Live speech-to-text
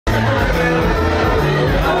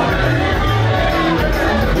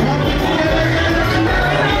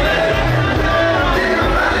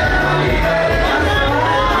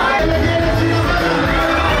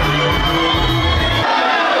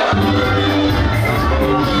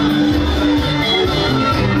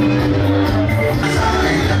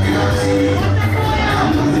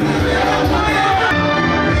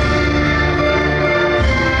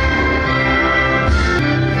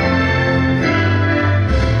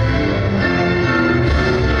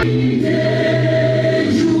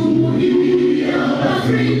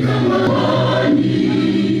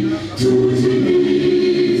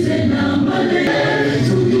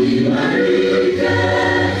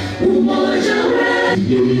God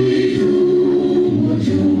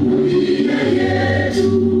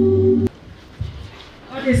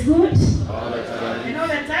is good. And all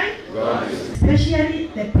the time. Especially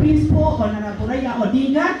the principal Honorable Raila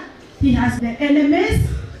Odinga. He has the enemies.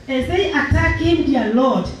 As they attack him, dear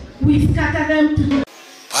Lord, we scatter them to.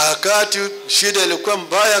 Wakati shida ilikuwa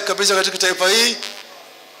mbaya kabisa katika taifa hii,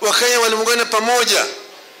 Wakenya waliungana pamoja.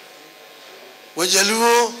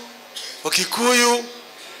 Wajaluo, Wakikuyu,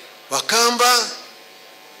 Wakamba,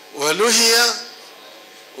 Waluhya,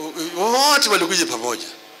 wote walikuja pamoja.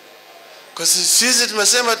 Kwa sisi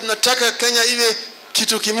tumesema tunataka Kenya iwe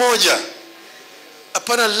kitu kimoja.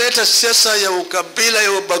 Hapana leta siasa ya ukabila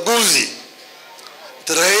ya ubaguzi.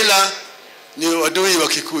 Raila ni adui wa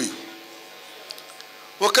Kikuyu.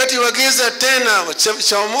 Wakati wagiza tena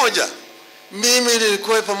chama moja, mimi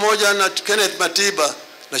nilikuwa pamoja na Kenneth Matiba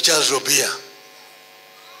na Charles Robia.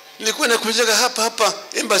 Nilikuwa nakuja hapa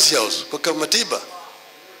Embassy House kwa Matiba.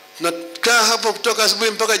 Nakaa hapa kutoka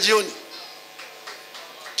asubuhi mpaka jioni.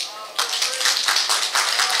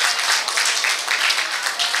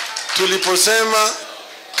 Tuliposema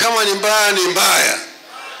kama ni mbaya ni mbaya.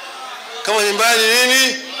 Kama ni mbaya ni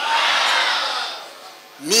nini?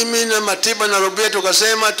 Mimi na Matiba na Robia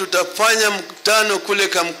tukasema tutafanya mkutano kule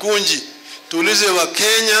Kamkunji. Tuulize wa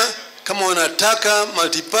Kenya kama wanataka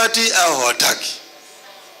multiparty au hawataki.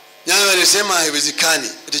 Nyayo walisema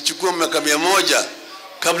haiwezekani. Itachukua miaka 100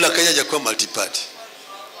 kabla Kenya hajakuwa multiparty.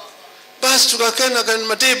 Basi tukakaa na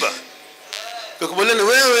Matiba. Tukakubaliana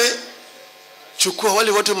wewe chukua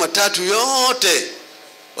wale watu matatu yote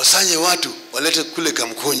wasanye watu walete kule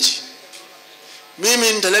Kamkunji.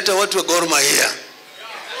 Mimi nitaleta watu wa Gor Mahia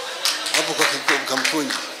hapo kwa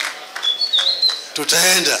Kamkunji.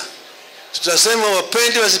 Tutaenda. Tutasema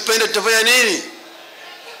wapende wasipende tutafanya nini?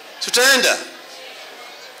 Tutaenda.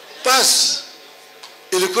 Basi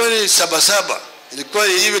ilikuwa ni 7/7. Ilikuwa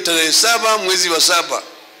hivi tarehe 7 mwezi wa 7.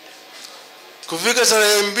 Kufika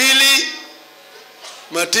tarehe 2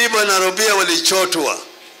 Matiba na Robia walichotwa.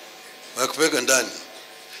 Wakapeleka ndani.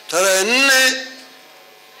 Tarehe 4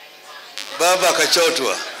 baba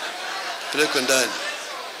akachotwa. Pelekwa ndani.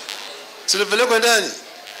 Tulipelekwa ndani.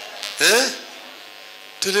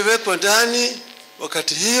 Tuliwekwa ndani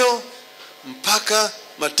wakati hiyo mpaka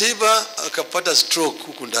Matiba akapata stroke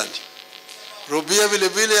huko ndani. Robia vile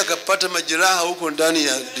vile akapata majeraha huko ndani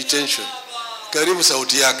ya detention. Karibu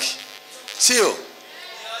sauti yake. Sio?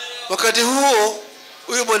 Wakati huo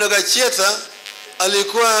huyo bwana Gachetha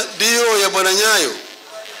alikuwa dio ya bwana Nyayo.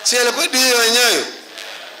 Si alikuwa dio ya Nyayo.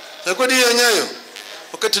 Alikuwa dio ya Nyayo.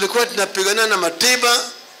 Wakati tulikuwa tunapigana na Matiba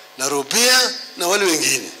na Robia na wale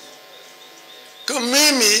wengine. Kwa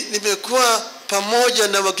mimi nimekuwa pamoja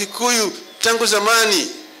na Wakikuyu tangu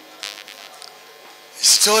zamani.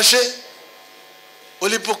 Isitoshe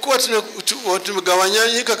walipokuwa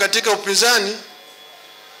tumegawanyika katika upinzani,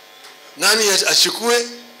 nani achukue?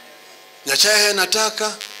 Nyachae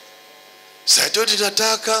anataka, Saitoti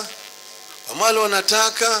anataka, Wamalo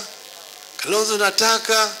anataka, Kalonzo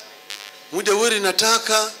anataka, Mudawiri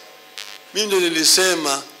anataka. Mimi ndio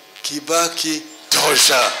nilisema Kibaki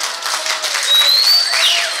tosha.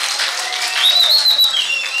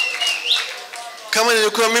 Kama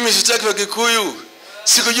nilikuwa mimi sitaki wa Kikuyu,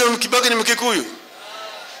 sikujua Kibaki ni Mkikuyu.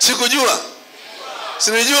 Sikujua.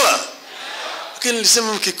 Sinijua. Lakini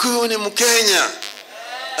nilisema Mkikuyu ni Mkenya.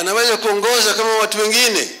 Anaweza kuongoza kama watu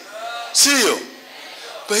wengine. Sio?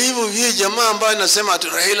 Kwa hivyo hii jamaa ambaye anasema ati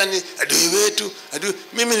Raila ni adui wetu, adui,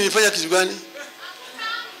 mimi nilifanya kitu gani?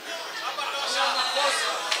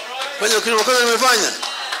 Fanya kitu makosa nimefanya.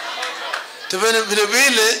 Tafanya vile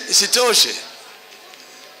vile isitoshe.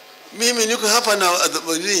 Mimi niko hapa na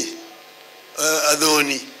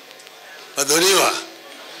Adhoniwa.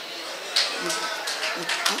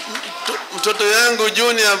 Mtoto yangu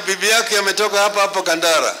Junior bibi yake ametoka hapa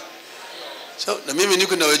Kandara. So na mimi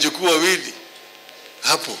niko na wajukuu wawili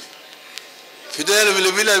hapo. Fidel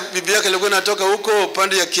vile vile bibi yake alikuwa anatoka huko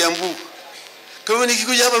pande ya Kiambu. Kwa hivyo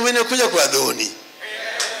nikikuja hapa mimi nakuja kwa Adhoni.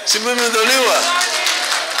 Si mimi Adhoniwa.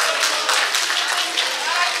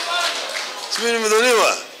 Si mimi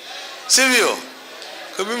Adhoniwa. Sivyo?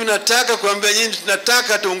 Kwa mimi nataka kuambia nyinyi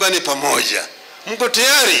tunataka tuungane pamoja. Mko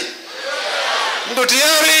tayari? Mko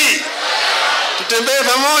tayari? Tutembee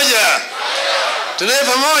pamoja. Tutembee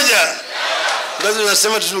pamoja. Lazima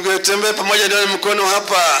nasema tutembee pamoja, ndio mkono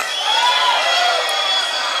hapa.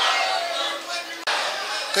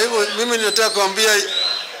 Kwa hivyo mimi ninataka kuambia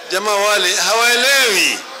jamaa wale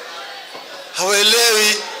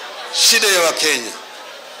hawaelewi shida ya Wakenya.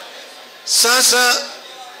 Sasa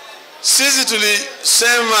sisi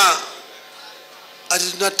tulisema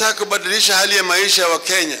ati tunataka kubadilisha hali ya maisha ya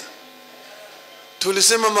Wakenya.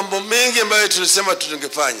 tulisema mambo mengi ambayo tulisema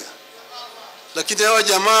tutungefanya, lakini hawa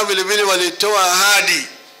jamaa vile vile walitoa ahadi.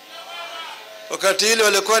 Wakati ile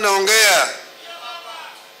walikuwa naongea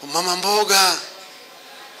mama mboga,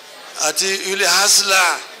 ati yule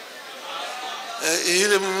hasla,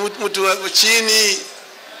 yule mtu wa chini,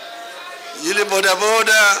 yule boda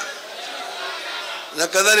boda na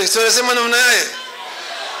kadhalika. Sio sema namna yake,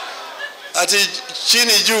 ati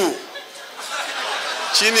chini juu,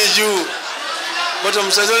 chini juu. Watu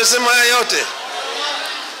msazi walisema haya yote.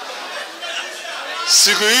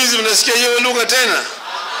 Siku hizi mnasikia hiyo lugha tena?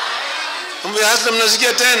 Mambo ya hasla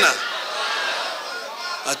mnasikia tena?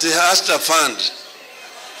 Ati hasla fund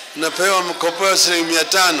unapewa mkopo wa shilingi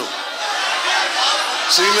 500.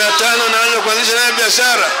 Shilingi 500 naanza kuanzisha nayo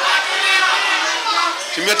biashara.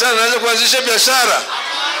 Shilingi 500 naanza kuanzisha biashara.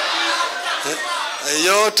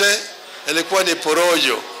 Yote ilikuwa ni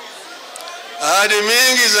porojo. Ahadi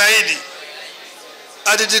mingi zaidi.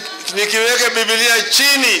 Ati nikiweka Biblia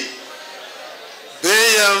chini,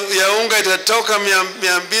 bei ya unga itatoka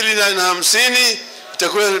 250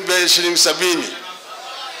 itakuwa shilingi 70.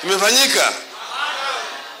 Imefanyika?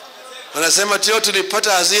 Wanasema tio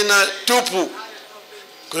tulipata hazina tupu.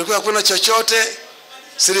 Kulikuwa hakuna chochote.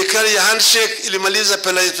 Serikali ya handshake ilimaliza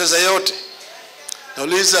pesa yote.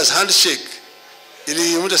 Nauliza, handshake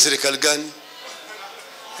ilimuda serikali gani?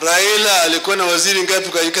 Raila alikuwa na waziri ngapi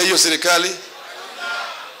katika hiyo serikali?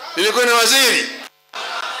 Nilikuwa na waziri,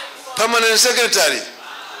 permanent secretary,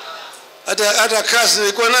 hata kazi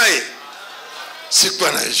nilikuwa naye.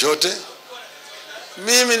 Sikuwa na yote.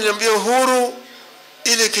 Mimi niliambia uhuru,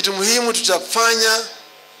 ile kitu muhimu tutafanya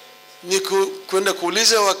ni kwenda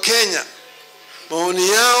kuuliza wa Kenya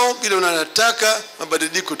maoni yao bila wanataka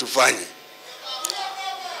mabadiliko tufanye.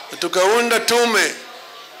 Tukaunda tume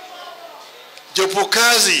jopo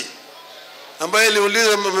kazi ambayo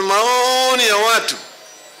iliuliza maoni ya watu,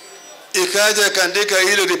 ikaja kaandika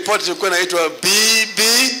ile report ilikuwa inaitwa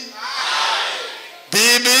BBI.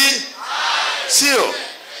 Sio?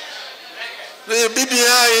 Na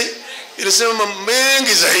BBI ilisema mambo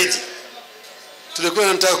mengi zaidi tulikuwa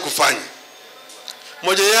tunataka kufanya.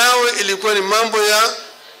 Moja yao ilikuwa ni mambo ya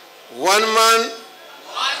one man,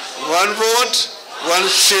 one vote, one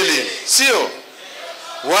shilling. Sio?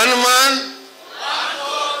 One man,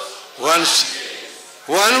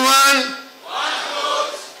 one man.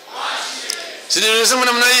 Sisi tunasema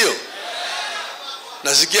namna hiyo.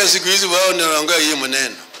 Nasikia siku hizi wao ndio wanaongea hiyo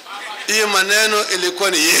maneno. Hiyo maneno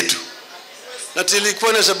ilikuwa ni yetu. Na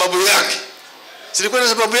ilikuwa na sababu yake. Silikuwa na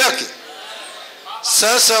sababu yake.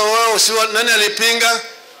 Sasa wao si nani alipinga?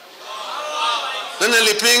 Nani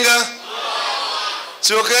alipinga?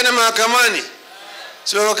 Si wakaenda mahakamani.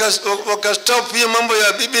 Si wakastop hiyo mambo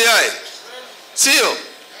ya BBI. Sio?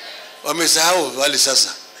 Wamesahau wale sasa.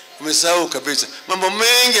 Wamesahau kabisa. Mambo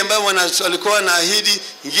mengi ambayo walikuwa na ahidi,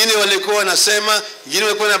 wengine walikuwa wanasema, wengine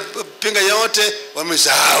walikuwa wanapinga yote,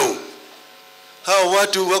 wamesahau. Hao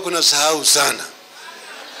watu wako na sahau sana.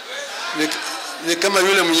 Ni kama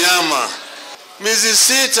yule mnyama. Miezi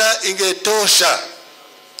 6 ingetosha.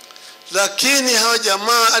 Lakini hao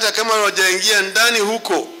jamaa hata kama hawajaingia ndani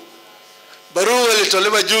huko, barua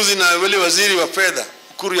ilitolewa juzi na wale waziri wa fedha,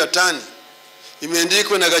 Ukuru ya Tani.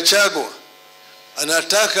 Imeandikwa na Gachagua.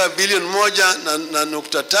 Anataka bilioni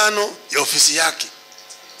 1.5 ya ofisi yake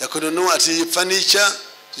ya kununua ati furniture,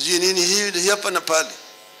 sijui nini hivi hapa na pale.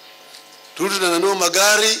 Tunanunua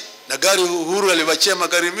magari, na gari Uhuru aliwachia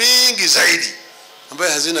magari mingi zaidi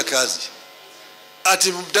ambayo hazina kazi.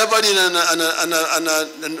 Ati Mudavadi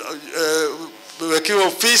wekiwa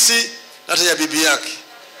ofisi hata ya bibi yake,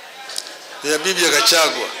 ya bibi ya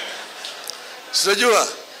Gachagua. Sijua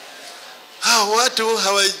hao watu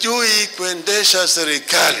hawajui kuendesha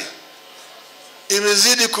serikali.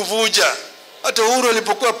 Imezidi kuvuja. Hata Uhuru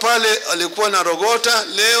alipokuwa pale alikuwa na rogota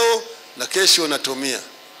leo na kesho anatumia.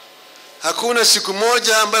 Hakuna siku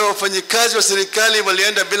moja ambayo wafanyikazi wa serikali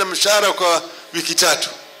walienda bila mshahara kwa wiki 3.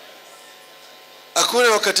 Hakuna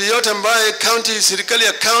wakati yote ambaye serikali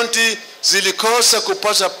ya county zilikosa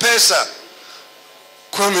kupata pesa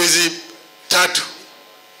kwa miezi 3.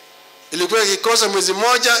 Ilikuwa ikikosa mwezi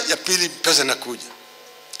moja, ya pili pesa inakuja.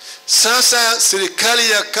 Sasa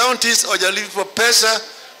serikali ya counties hawajalipwa pesa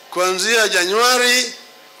kuanzia Januari,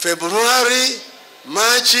 Februari,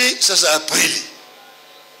 Machi, sasa Aprili.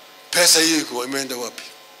 Pesa hiyo imeenda wapi?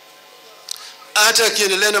 Hata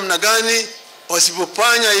kiendelea namna gani,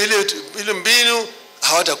 wasipofanya ile mbinu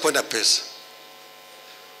hawatakwenda pesa.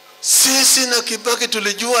 Sisi na Kibaki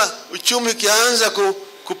tulijua uchumi kianza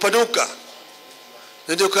kupanuka.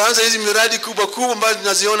 Ndio kaanza hizi miradi kubwa kubwa ambazo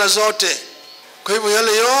tunaziona zote. Kwa hivyo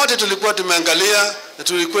yale yote tulikuwa tumeangalia na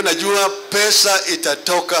tulikuwa najua pesa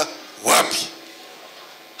itatoka wapi.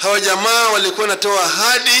 Hawa jamaa walikuwa natoa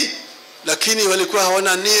ahadi, lakini walikuwa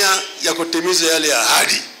hawana nia ya kutimiza yale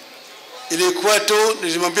ahadi. Ilikuwa tu,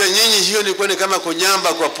 nilimwambia nyinyi, hiyo ilikuwa ni kama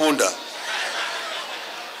kunyamba kwa punda.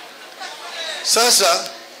 Sasa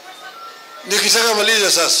nikitaka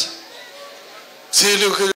maliza sasa,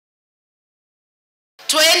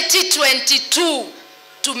 2022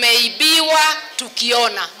 tumeibiwa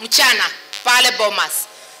tukiona mchana pale Bomas,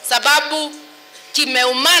 sababu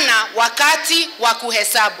kimeumana wakati wa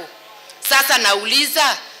kuhesabu. Sasa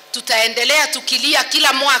nauliza, tutaendelea tukilia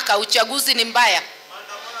kila mwaka uchaguzi ni mbaya?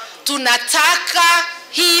 Tunataka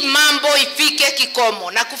hii mambo ifike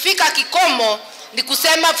kikomo, na kufika kikomo ni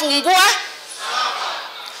kusema fungua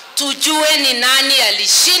tujue ni nani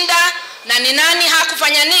alishinda na ni nani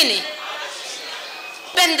hakufanya nini.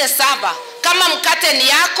 Pende saba, kama mkate ni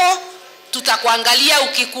yako tutakuangalia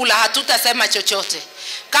ukikula, hatutasema chochote.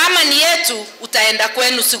 Kama ni yetu utaenda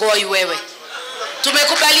kwenu Sigoi wewe.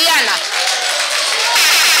 Tumekubaliana?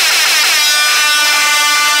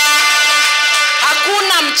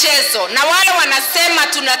 Hakuna mchezo. Na wale wanasema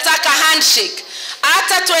tunataka handshake,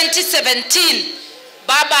 hata 2017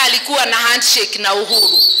 baba alikuwa na handshake na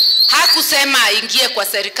Uhuru. Hakusema aingie kwa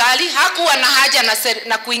serikali, hakuwa na haja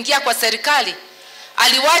na kuingia kwa serikali.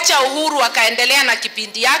 Aliwacha Uhuru akaendelea na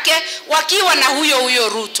kipindi yake wakiwa na huyo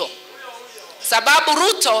Ruto. Sababu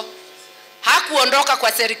Ruto hakuondoka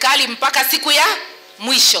kwa serikali mpaka siku ya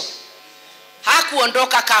mwisho.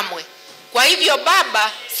 Hakuondoka kamwe. Kwa hivyo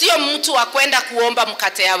baba sio mtu wa kwenda kuomba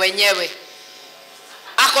mkate ya wenyewe.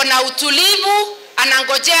 Ako na utulivu,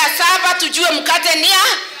 anangojea saba tujue mkate ni ya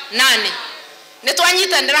nani.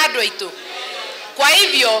 Netwanyita ndirado itu. Kwa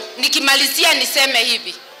hivyo nikimalizia niseme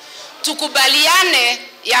hivi, tukubaliane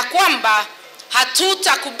ya kwamba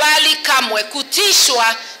hatutakubali kamwe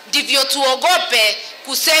kutishwa, ndivyo tuogope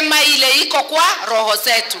kusema ile iko kwa roho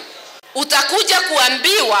zetu. Utakuja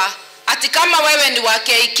kuambiwa ati kama wewe ni wa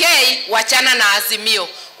KK wachana na Azimio.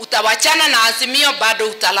 Utawachana na Azimio bado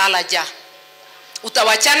utalala ja.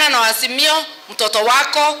 Utawachana na Azimio, mtoto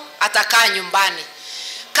wako atakaa nyumbani.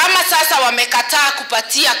 Kama sasa wamekataa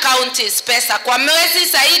kupatia counties pesa kwa mwezi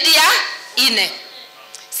zaidi ya 4.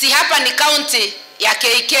 Si hapa ni county ya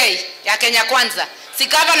KK, ya Kenya Kwanza. Si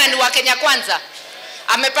governor ni wa Kenya Kwanza.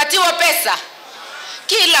 Amepatiwa pesa.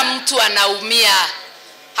 Kila mtu anaumia.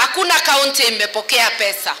 Hakuna county imepokea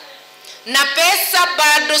pesa. Na pesa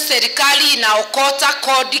bado serikali inaokota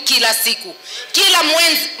kodi kila siku. Kila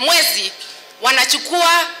mwezi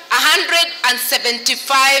wanachukua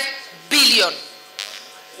 175 billion.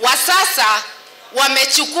 Wa sasa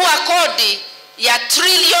wamechukua kodi ya 1.5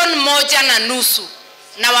 trillion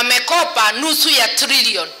na wamekopa nusu ya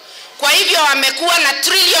trillion. Kwa hivyo wamekuwa na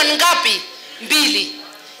trillion ngapi? 2.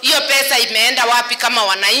 Hiyo pesa imeenda wapi kama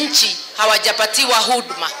wananchi hawajapatiwa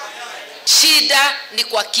huduma? Shida ni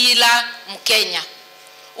kwa kila Mkenya.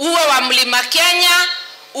 Uwe wa Mlima Kenya,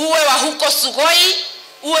 uwe wa huko Sugoi,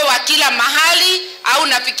 uwe wa kila mahali, au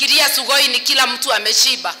nafikiria Sugoi ni kila mtu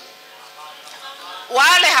ameshiba.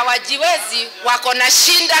 Wale hawajiwezi wako na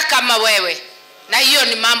shinda kama wewe. Na hiyo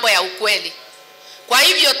ni mambo ya ukweli. Kwa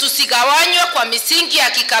hivyo tusigawanywe kwa misingi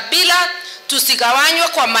ya kikabila, tusigawanywe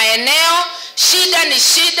kwa maeneo. Shida ni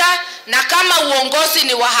shida, na kama uongozi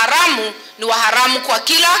ni wa haramu kwa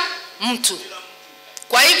kila mtu.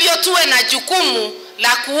 Kwa hivyo tuwe na jukumu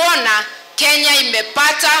la kuona Kenya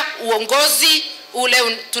imepata uongozi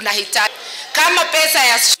ule tunahitaji. Kama pesa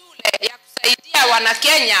ya shule ya kusaidia wana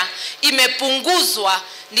Kenya imepunguzwa,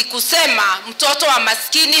 ni kusema mtoto wa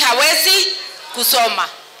maskini hawezi kusoma.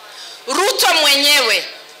 Ruto mwenyewe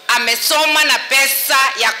amesoma na pesa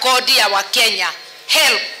ya kodi ya Wakenya,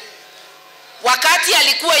 HELB. Wakati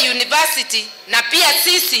alikuwa university, na pia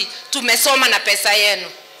sisi tumesoma na pesa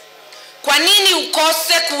yenu. Kwa nini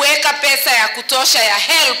ukose kuweka pesa ya kutosha ya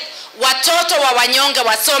HELB watoto wa wanyonge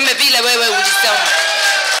wasome vile wewe ulisoma?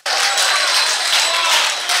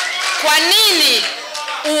 Kwa nini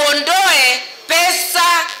uondoe pesa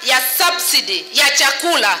ya subsidy ya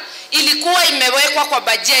chakula ilikuwa imewekwa kwa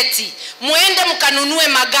bajeti, muende mkanunue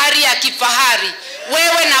magari ya kifahari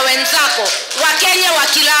wewe na wenzako, Wakenya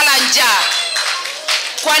wakilala njaa?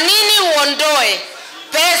 Kwa nini uondoe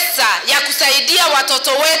pesa ya kusaidia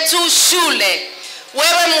watoto wetu shule,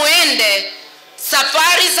 wewe muende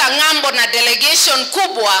safari za ng'ambo na delegation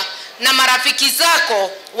kubwa na marafiki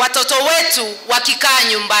zako, watoto wetu wakikaa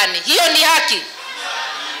nyumbani? Hiyo ni haki?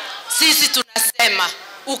 Sisi tunasema,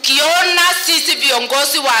 ukiona sisi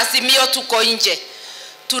viongozi wa Azimio tuko nje,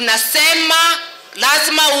 tunasema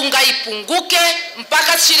lazima unga ipunguke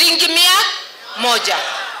mpaka shilingi 100.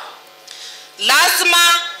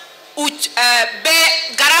 Lazima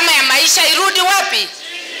gharama ya maisha irudi wapi?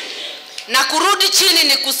 Na kurudi chini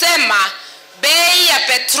ni kusema bei ya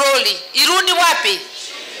petroli irudi wapi?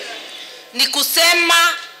 Ni kusema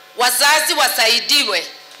wazazi wasaidiwe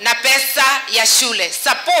na pesa ya shule,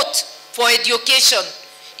 support for education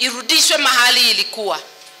irudishwe mahali ilikuwa.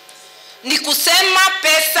 Ni kusema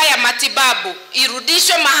pesa ya matibabu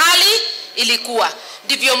irudishwe mahali ilikuwa.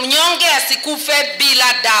 Ndivyo mnyonge asikufe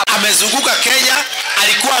bila dawa. Amezunguka Kenya,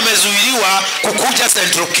 alikuwa amezuiliwa kukuja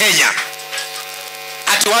Central Kenya.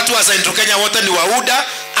 Ati watu wa Central Kenya wote ni wauda,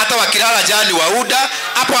 hata wakilala jana ni wauda,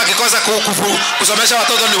 hapo akikosa kusomesha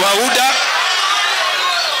watoto ni wauda.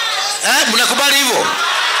 Mnakubali hivyo?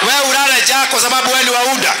 Wewe ulale jana kwa sababu wewe ni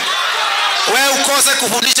wauda. Wewe ukose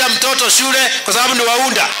kufundisha mtoto shule kwa sababu ni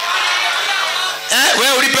wauda.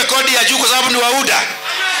 Wewe ulipe kodi ya juu kwa sababu ni wauda.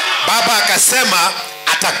 Baba akasema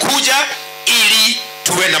atakuja ili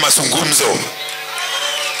tuwe na mazungumzo.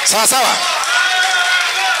 Sawa sawa?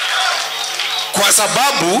 Kwa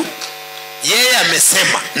sababu yeye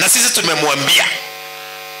amesema na sisi tumemwambia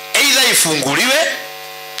either ifunguliwe,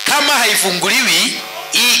 kama haifunguliwi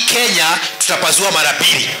hii Kenya tutapasua mara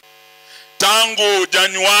mbili. Tangu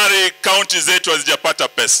Januari kaunti zetu hazijapata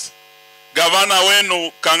pesa. Gavana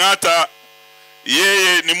wenu Kang'ata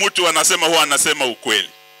yeye ni mtu anasema huwa anasema ukweli.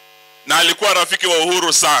 Na alikuwa rafiki wa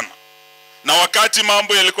Uhuru sana. Na wakati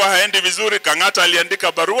mambo yalikuwa haendi vizuri, Kang'ata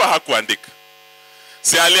aliandika barua, hakuandika.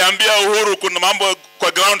 Si aliambia Uhuru kuna mambo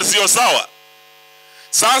kwa ground sio sawa.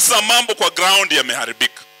 Sasa mambo kwa ground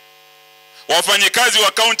yameharibika. Wafanyikazi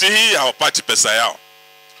wa kaunti hii hawapati pesa yao.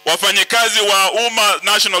 Wafanyikazi wa umma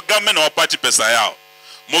national government hawapati pesa yao.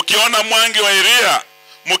 Mkiona Mwangi wa Iria,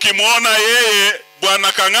 mkimuona yeye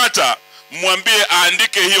bwana Kang'ata, mwambie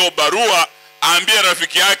aandike hiyo barua, aambie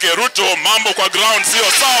rafiki yake Ruto mambo kwa ground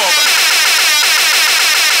sio sawa.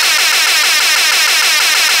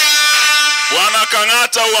 Bwana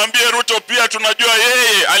Kang'ata uambie Ruto pia tunajua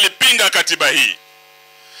yeye alipinga katiba hii.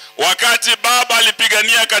 Wakati baba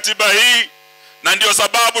alipigania katiba hii, na ndio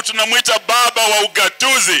sababu tunamuita baba wa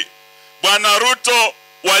ugatuzi. Bwana Ruto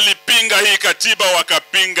walipinga hii katiba,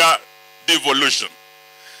 wakapinga devolution.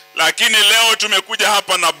 Lakini leo tumekuja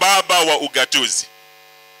hapa na baba wa ugatuzi.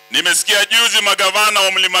 Nimesikia juzi magavana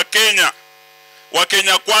wa Mlima Kenya, wa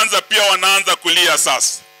Kenya Kwanza pia wanaanza kulia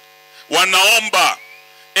sasa. Wanaomba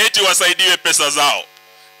eti wasaidiwe pesa zao.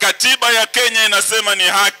 Katiba ya Kenya inasema ni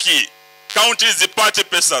haki counties zipate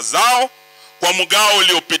pesa zao kwa mgao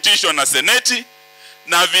uliopitishwa na seneti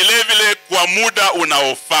na vile vile kwa muda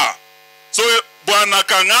unaofaa. So bwana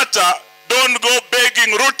Kang'ata, don't go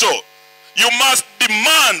begging Ruto. You must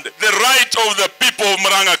demand the right of the people of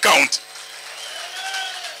Murang'A County.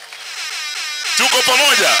 Tuko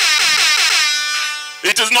pamoja?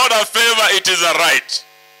 It is not a favor, it is a right.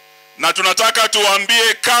 Na tunataka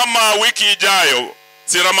tuambie kama wiki ijayo,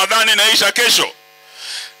 si Ramadhani inaisha kesho,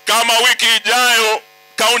 kama wiki ijayo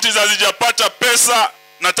counties hazijapata pesa,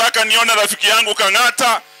 nataka nione rafiki yangu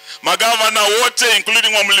Kang'ata, magavana wote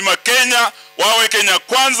including wa Mlima Kenya, wawe Kenya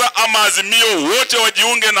Kwanza ama Azimio, wote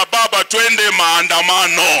wajiunge na baba, twende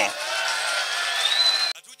maandamano.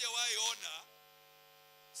 Hatujawahi ona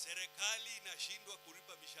serikali inashindwa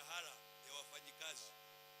kulipa mishahara ya wafanyikazi.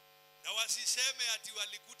 Na wasiseme ati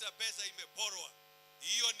walikuta pesa imeporwa.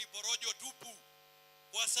 Hiyo ni porojo tupu.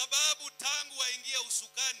 Kwa sababu tangu waingia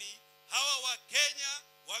usukani, hawa wa Kenya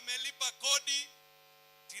wamelipa kodi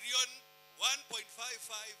trilioni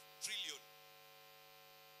 1.55 trillion.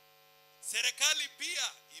 Serikali pia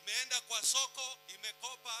imeenda kwa soko,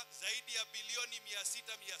 imekopa zaidi ya bilioni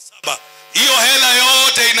 600-700. Hiyo hela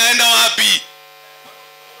yote inaenda wapi?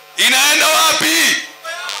 Inaenda wapi?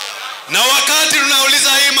 Na wakati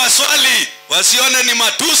tunauliza hii maswali, wasione ni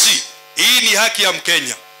matusi, hii ni haki ya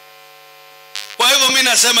Mkenya. Kwa hivyo mimi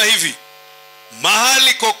nasema hivi,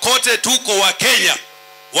 mahali kokote tuko wa Kenya,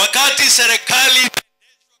 wakati serikali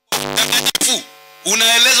inaendeshwa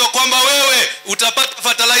unaelezwa kwamba wewe utapata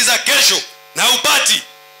fertilizer kesho na upati,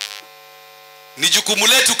 ni jukumu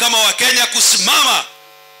letu kama wa Kenya kusimama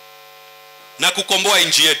na kukomboa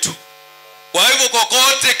nchi yetu. Kwa hivyo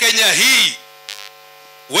kokote Kenya hii,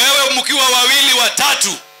 wewe mkiwa wawili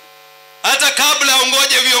watatu, hata kabla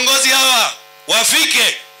ungoje viongozi hawa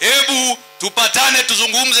wafike, hebu tupatane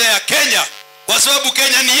tuzungumze ya Kenya, kwa sababu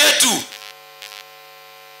Kenya ni yetu.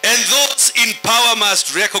 And those in power must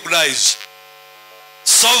recognize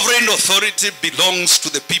sovereign authority belongs to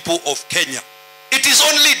the people of Kenya. It is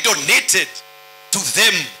only donated to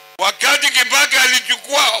them. Wakati Kibaka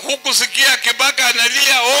alichukua, hukusikia Kibaka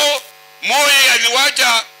analia, Moi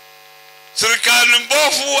aliwacha serikali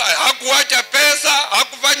mbovu, hakuwacha pesa,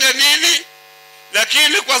 hakufanya nini.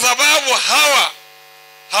 Lakini kwa sababu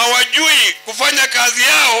hawajui kufanya kazi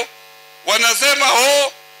yao. Wanasema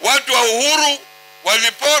watu wa Uhuru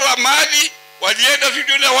walipora mali, walienda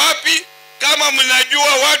sijui wapi. Kama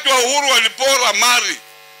mnajua watu wa Uhuru walipora mali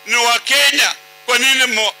ni wa Kenya, kwa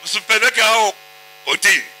nini msipeleke hao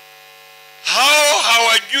kotini? Hao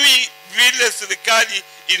hawajui vile serikali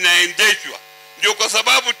inaendeshwa. Ndio kwa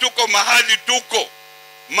sababu tuko mahali tuko.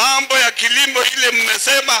 Mambo ya kilimo ile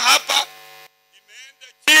mmesema hapa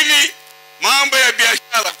imeenda chini, mambo ya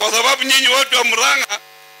biashara, kwa sababu nyinyi watu wa Murang'A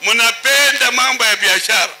mnapenda mambo ya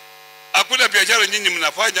biashara. Hakuna biashara nyinyi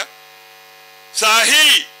mnafanya. Saa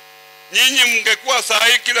hii nyinyi mngekuwa saa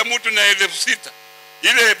hii kila mtu na 6,000.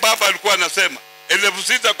 Ile baba alikuwa anasema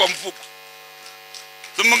 6,000 kwa mfuko.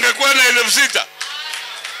 Mngekuwa na 6,000.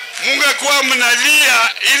 Mungekuwa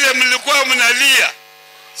mnalia ile mlikuwa mnalia.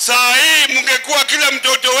 Saa hii mungekuwa kila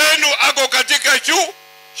mtoto wenu ako katika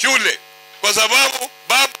shule. Kwa sababu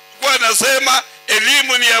baba alikuwa anasema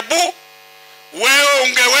elimu ni abu. Wewe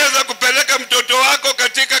ungeweza kupeleka mtoto wako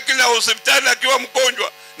katika kila hospitali akiwa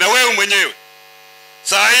mgonjwa na wewe mwenyewe.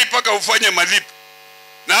 Saa hii paka ufanye malipo.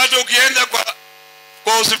 Na hata ukienda kwa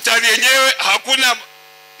hospitali yenyewe hakuna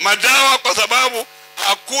madawa, kwa sababu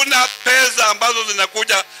hakuna pesa ambazo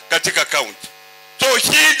zinakuja katika kaunti. So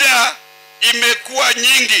shida imekuwa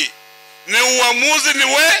nyingi. Ni uamuzi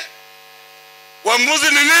uamuzi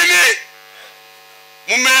ni nini?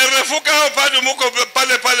 Mumerefuka au bado mko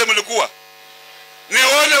pale mlikuwa? Ni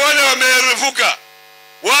wale wamerefuka.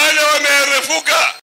 Wale wamerefuka.